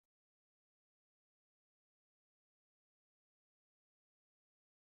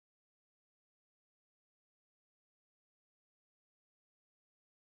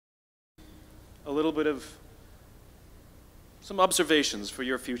a little bit of some observations for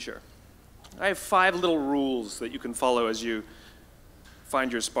your future. I have 5 little rules that you can follow as you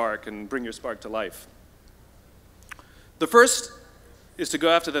find your spark and bring your spark to life. The first is to go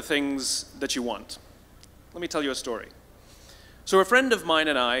after the things that you want. Let me tell you a story. So a friend of mine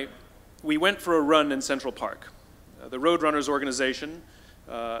and I, we went for a run in Central Park. The Roadrunners organization,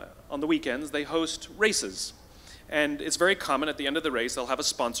 on the weekends, they host races. And it's very common at the end of the race, they'll have a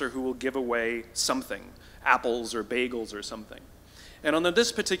sponsor who will give away something, apples or bagels or something. And on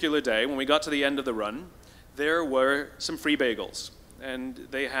this particular day, when we got to the end of the run, there were some free bagels. And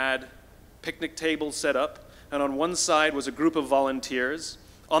they had picnic tables set up, and on one side was a group of volunteers.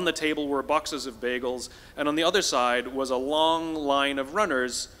 On the table were boxes of bagels, and on the other side was a long line of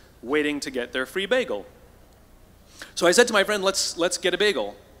runners waiting to get their free bagel. So I said to my friend, let's get a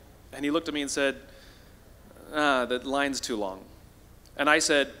bagel. And he looked at me and said, the line's too long. And I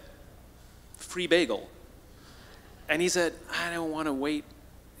said, free bagel. And he said, I don't want to wait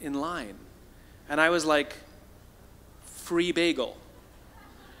in line. And I was like, free bagel.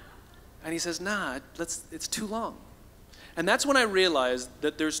 And he says, nah, it's too long. And that's when I realized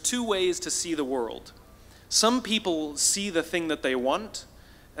that there's 2 ways to see the world. Some people see the thing that they want,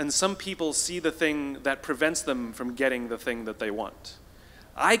 and some people see the thing that prevents them from getting the thing that they want.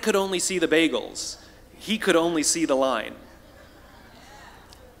 I could only see the bagels. He could only see the line.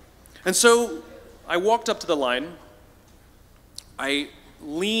 And so I walked up to the line. I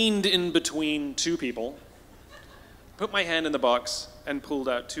leaned in between 2 people, put my hand in the box, and pulled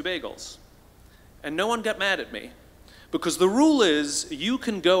out 2 bagels. And no one got mad at me. Because the rule is, you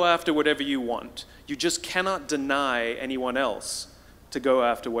can go after whatever you want. You just cannot deny anyone else to go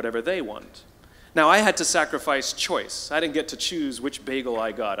after whatever they want. Now, I had to sacrifice choice. I didn't get to choose which bagel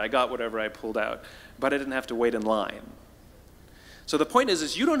I got. I got whatever I pulled out. But I didn't have to wait in line. So the point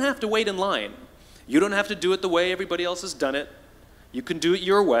is you don't have to wait in line. You don't have to do it the way everybody else has done it. You can do it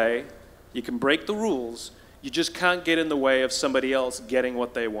your way. You can break the rules. You just can't get in the way of somebody else getting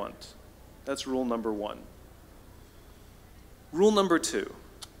what they want. That's rule number 1. Rule number 2.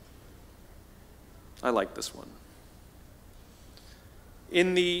 I like this one.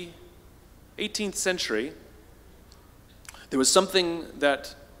 In the 18th century, there was something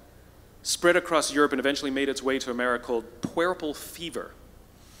that spread across Europe and eventually made its way to America called puerperal fever,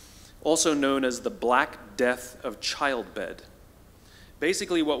 also known as the Black Death of childbed.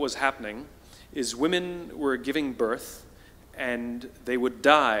 Basically what was happening is women were giving birth and they would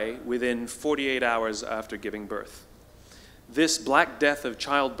die within 48 hours after giving birth. This Black Death of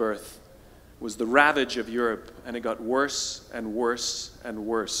childbirth was the ravage of Europe, and it got worse and worse and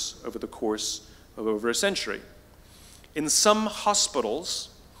worse over the course of over a century. In some hospitals,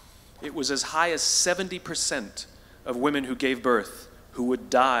 it was as high as 70% of women who gave birth who would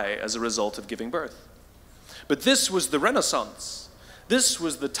die as a result of giving birth. But this was the Renaissance. This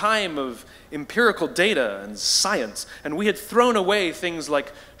was the time of empirical data and science, and we had thrown away things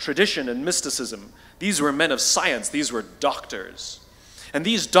like tradition and mysticism. These were men of science. These were doctors. And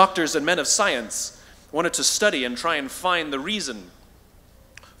these doctors and men of science wanted to study and try and find the reason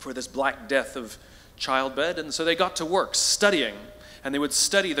for this Black Death of childbed, and so they got to work studying, and they would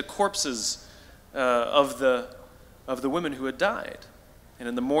study the corpses of the women who had died. And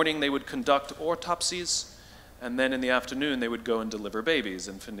in the morning they would conduct autopsies, and then in the afternoon they would go and deliver babies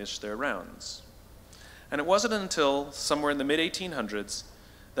and finish their rounds. And it wasn't until somewhere in the mid-1800s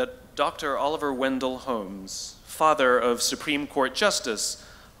that Dr. Oliver Wendell Holmes, father of Supreme Court Justice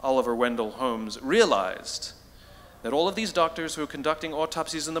Oliver Wendell Holmes, realized that all of these doctors who were conducting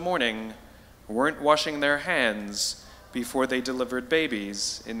autopsies in the morning weren't washing their hands before they delivered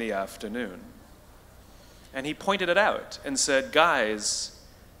babies in the afternoon. And he pointed it out and said, guys,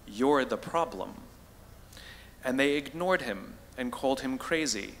 you're the problem. And they ignored him and called him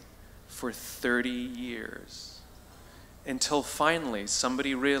crazy for 30 years. Until finally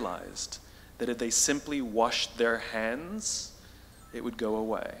somebody realized that if they simply washed their hands, it would go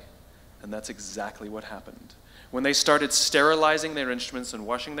away. And that's exactly what happened. When they started sterilizing their instruments and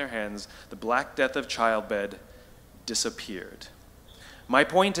washing their hands, the Black Death of childbed disappeared. My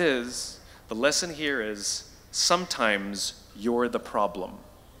point is, the lesson here is, sometimes you're the problem.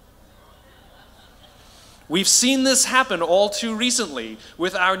 We've seen this happen all too recently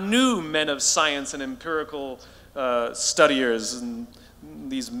with our new men of science and empirical studiers and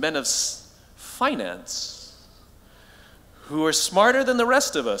these men of finance who are smarter than the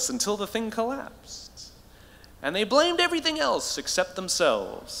rest of us until the thing collapsed. And they blamed everything else except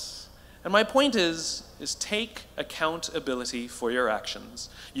themselves. And my point is take accountability for your actions.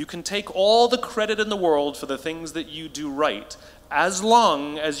 You can take all the credit in the world for the things that you do right, as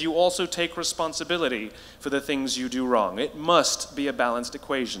long as you also take responsibility for the things you do wrong. It must be a balanced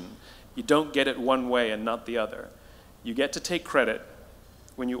equation. You don't get it one way and not the other. You get to take credit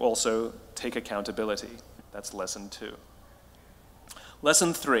when you also take accountability. That's lesson 2.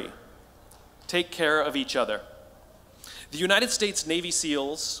 Lesson 3, take care of each other. The United States Navy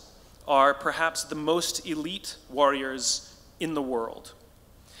SEALs are perhaps the most elite warriors in the world.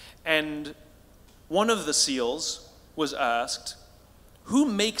 And one of the SEALs was asked, who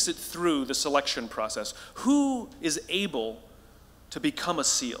makes it through the selection process? Who is able to become a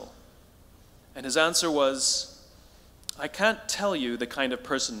SEAL? And his answer was, I can't tell you the kind of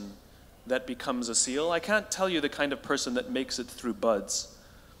person that becomes a SEAL. I can't tell you the kind of person that makes it through BUD/S.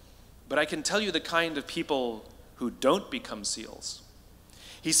 But I can tell you the kind of people who don't become SEALs.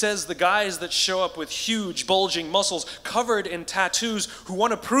 He says the guys that show up with huge, bulging muscles, covered in tattoos, who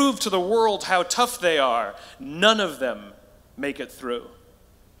want to prove to the world how tough they are, none of them make it through.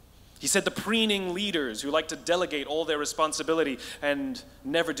 He said the preening leaders who like to delegate all their responsibility and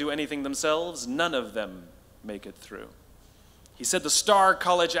never do anything themselves, none of them make it through. He said the star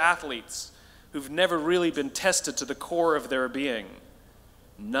college athletes who've never really been tested to the core of their being,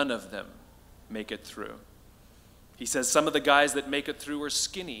 none of them make it through. He says some of the guys that make it through are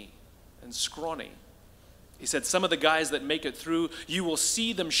skinny and scrawny. He said some of the guys that make it through, you will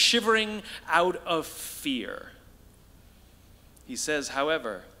see them shivering out of fear. He says,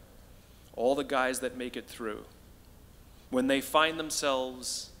 however, all the guys that make it through, when they find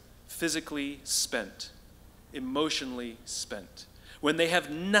themselves physically spent, emotionally spent, when they have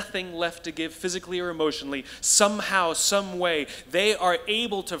nothing left to give physically or emotionally, somehow, some way, they are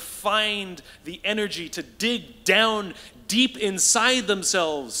able to find the energy to dig down deep inside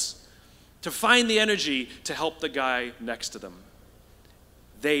themselves, to find the energy to help the guy next to them.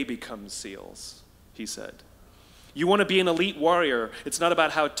 They become SEALs, he said. You want to be an elite warrior. It's not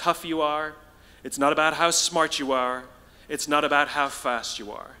about how tough you are. It's not about how smart you are. It's not about how fast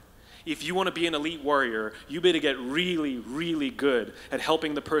you are. If you want to be an elite warrior, you better get really, really good at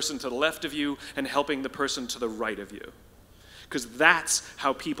helping the person to the left of you and helping the person to the right of you. Because that's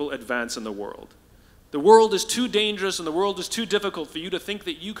how people advance in the world. The world is too dangerous and the world is too difficult for you to think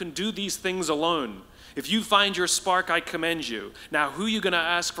that you can do these things alone. If you find your spark, I commend you. Now, who are you going to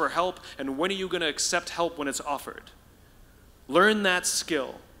ask for help, and when are you going to accept help when it's offered? Learn that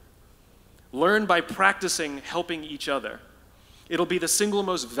skill. Learn by practicing helping each other. It'll be the single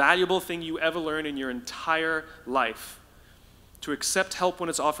most valuable thing you ever learn in your entire life. To accept help when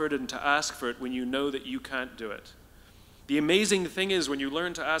it's offered and to ask for it when you know that you can't do it. The amazing thing is when you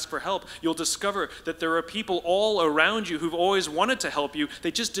learn to ask for help, you'll discover that there are people all around you who've always wanted to help you.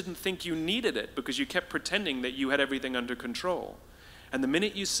 They just didn't think you needed it because you kept pretending that you had everything under control. And the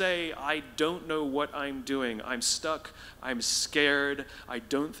minute you say, I don't know what I'm doing, I'm stuck, I'm scared, I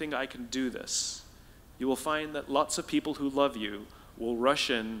don't think I can do this, you will find that lots of people who love you will rush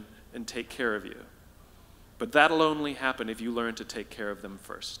in and take care of you. But that'll only happen if you learn to take care of them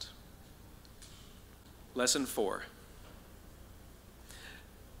first. Lesson 4.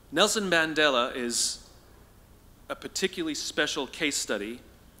 Nelson Mandela is a particularly special case study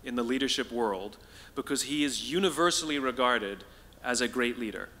in the leadership world because he is universally regarded as a great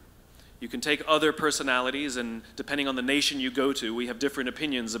leader. You can take other personalities, and depending on the nation you go to, we have different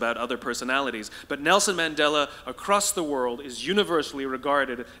opinions about other personalities. But Nelson Mandela, across the world, is universally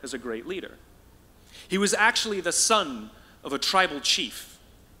regarded as a great leader. He was actually the son of a tribal chief.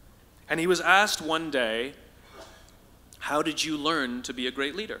 And he was asked one day, how did you learn to be a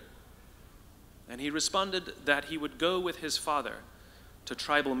great leader? And he responded that he would go with his father to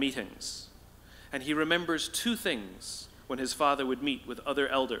tribal meetings. And he remembers 2 things when his father would meet with other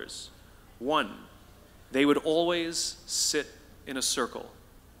elders. 1, they would always sit in a circle.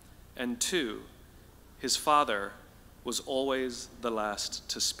 And 2, his father was always the last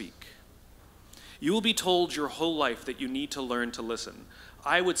to speak. You will be told your whole life that you need to learn to listen.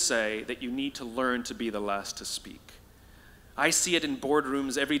 I would say that you need to learn to be the last to speak. I see it in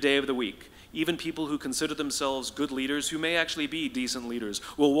boardrooms every day of the week. Even people who consider themselves good leaders, who may actually be decent leaders,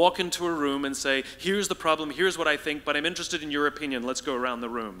 will walk into a room and say, here's the problem, here's what I think, but I'm interested in your opinion, let's go around the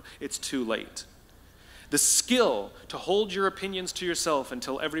room. It's too late. The skill to hold your opinions to yourself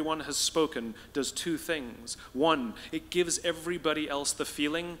until everyone has spoken does 2 things. 1, it gives everybody else the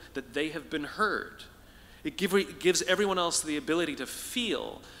feeling that they have been heard. It gives everyone else the ability to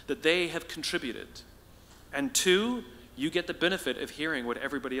feel that they have contributed. And 2, you get the benefit of hearing what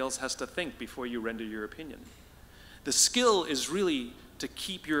everybody else has to think before you render your opinion. The skill is really to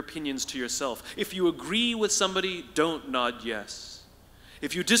keep your opinions to yourself. If you agree with somebody, don't nod yes.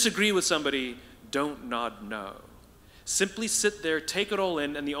 If you disagree with somebody, don't nod no. Simply sit there, take it all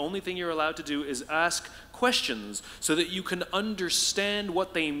in, and the only thing you're allowed to do is ask questions so that you can understand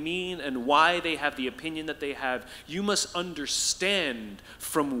what they mean and why they have the opinion that they have. You must understand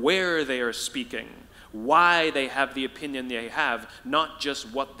from where they are speaking, why they have the opinion they have, not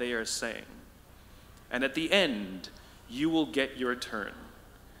just what they are saying. And at the end, you will get your turn.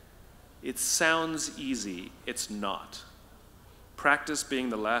 It sounds easy. It's not. Practice being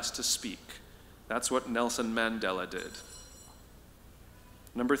the last to speak. That's what Nelson Mandela did.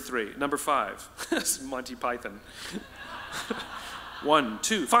 Number 5. That's Monty Python. 1,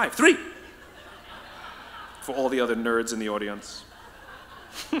 2, 5, 3. For all the other nerds in the audience.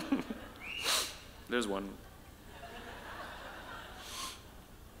 There's one.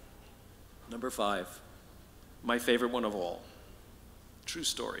 Number 5. My favorite one of all. True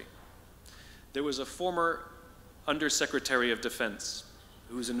story. There was a former Undersecretary of Defense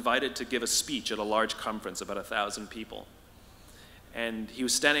who was invited to give a speech at a large conference, about 1,000 people. And he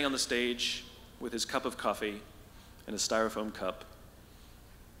was standing on the stage with his cup of coffee and a styrofoam cup,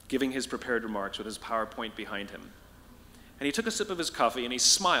 giving his prepared remarks with his PowerPoint behind him. And he took a sip of his coffee and he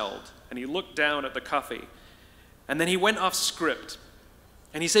smiled and he looked down at the coffee. And then he went off script.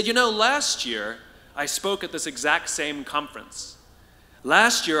 And he said, you know, last year I spoke at this exact same conference.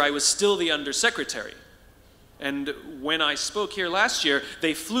 Last year I was still the undersecretary. And when I spoke here last year,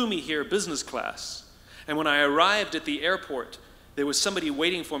 they flew me here business class. And when I arrived at the airport, there was somebody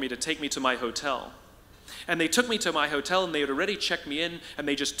waiting for me to take me to my hotel. And they took me to my hotel and they had already checked me in and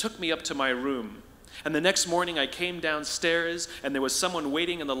they just took me up to my room. And the next morning I came downstairs and there was someone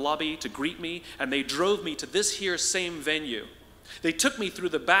waiting in the lobby to greet me and they drove me to this here same venue. They took me through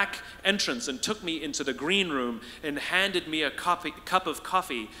the back entrance and took me into the green room and handed me a cup of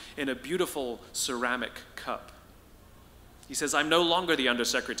coffee in a beautiful ceramic cup. He says, I'm no longer the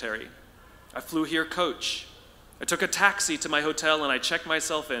undersecretary. I flew here coach. I took a taxi to my hotel and I checked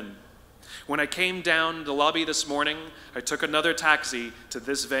myself in. When I came down the lobby this morning, I took another taxi to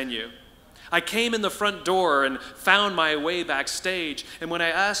this venue. I came in the front door and found my way backstage, and when I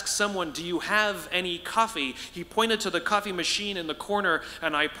asked someone, do you have any coffee, he pointed to the coffee machine in the corner,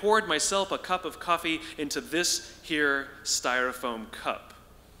 and I poured myself a cup of coffee into this here styrofoam cup.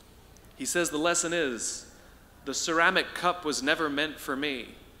 He says the lesson is, the ceramic cup was never meant for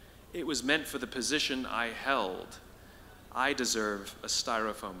me. It was meant for the position I held. I deserve a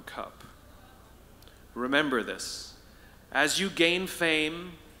styrofoam cup. Remember this. As you gain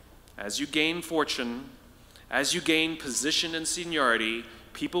fame, as you gain fortune, as you gain position and seniority,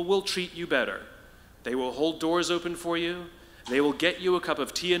 people will treat you better. They will hold doors open for you. They will get you a cup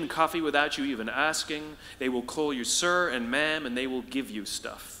of tea and coffee without you even asking. They will call you sir and ma'am, and they will give you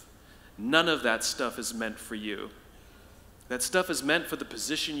stuff. None of that stuff is meant for you. That stuff is meant for the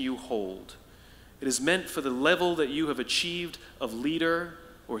position you hold. It is meant for the level that you have achieved of leader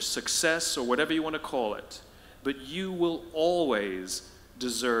or success or whatever you want to call it. But you will always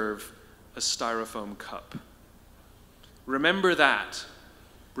deserve a styrofoam cup. Remember that.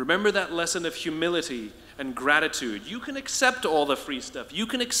 Remember that lesson of humility and gratitude. You can accept all the free stuff. You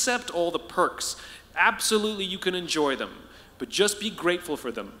can accept all the perks. Absolutely, you can enjoy them. But just be grateful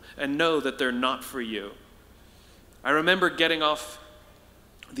for them and know that they're not for you. I remember getting off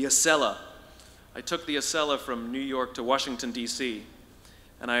the Acela. I took the Acela from New York to Washington, D.C.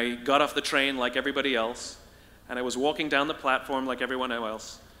 And I got off the train like everybody else. And I was walking down the platform like everyone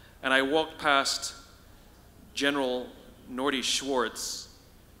else. And I walked past General Norty Schwartz,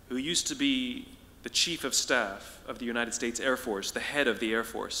 who used to be the Chief of Staff of the United States Air Force, the head of the Air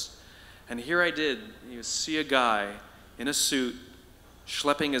Force. And here I did, you see a guy in a suit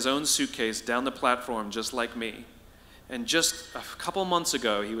schlepping his own suitcase down the platform just like me. And just a couple months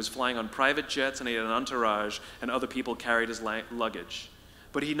ago, he was flying on private jets and he had an entourage and other people carried his luggage.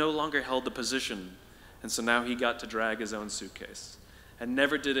 But he no longer held the position. And so now he got to drag his own suitcase. And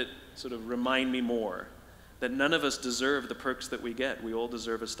never did it sort of remind me more that none of us deserve the perks that we get. We all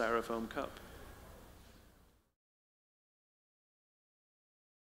deserve a styrofoam cup.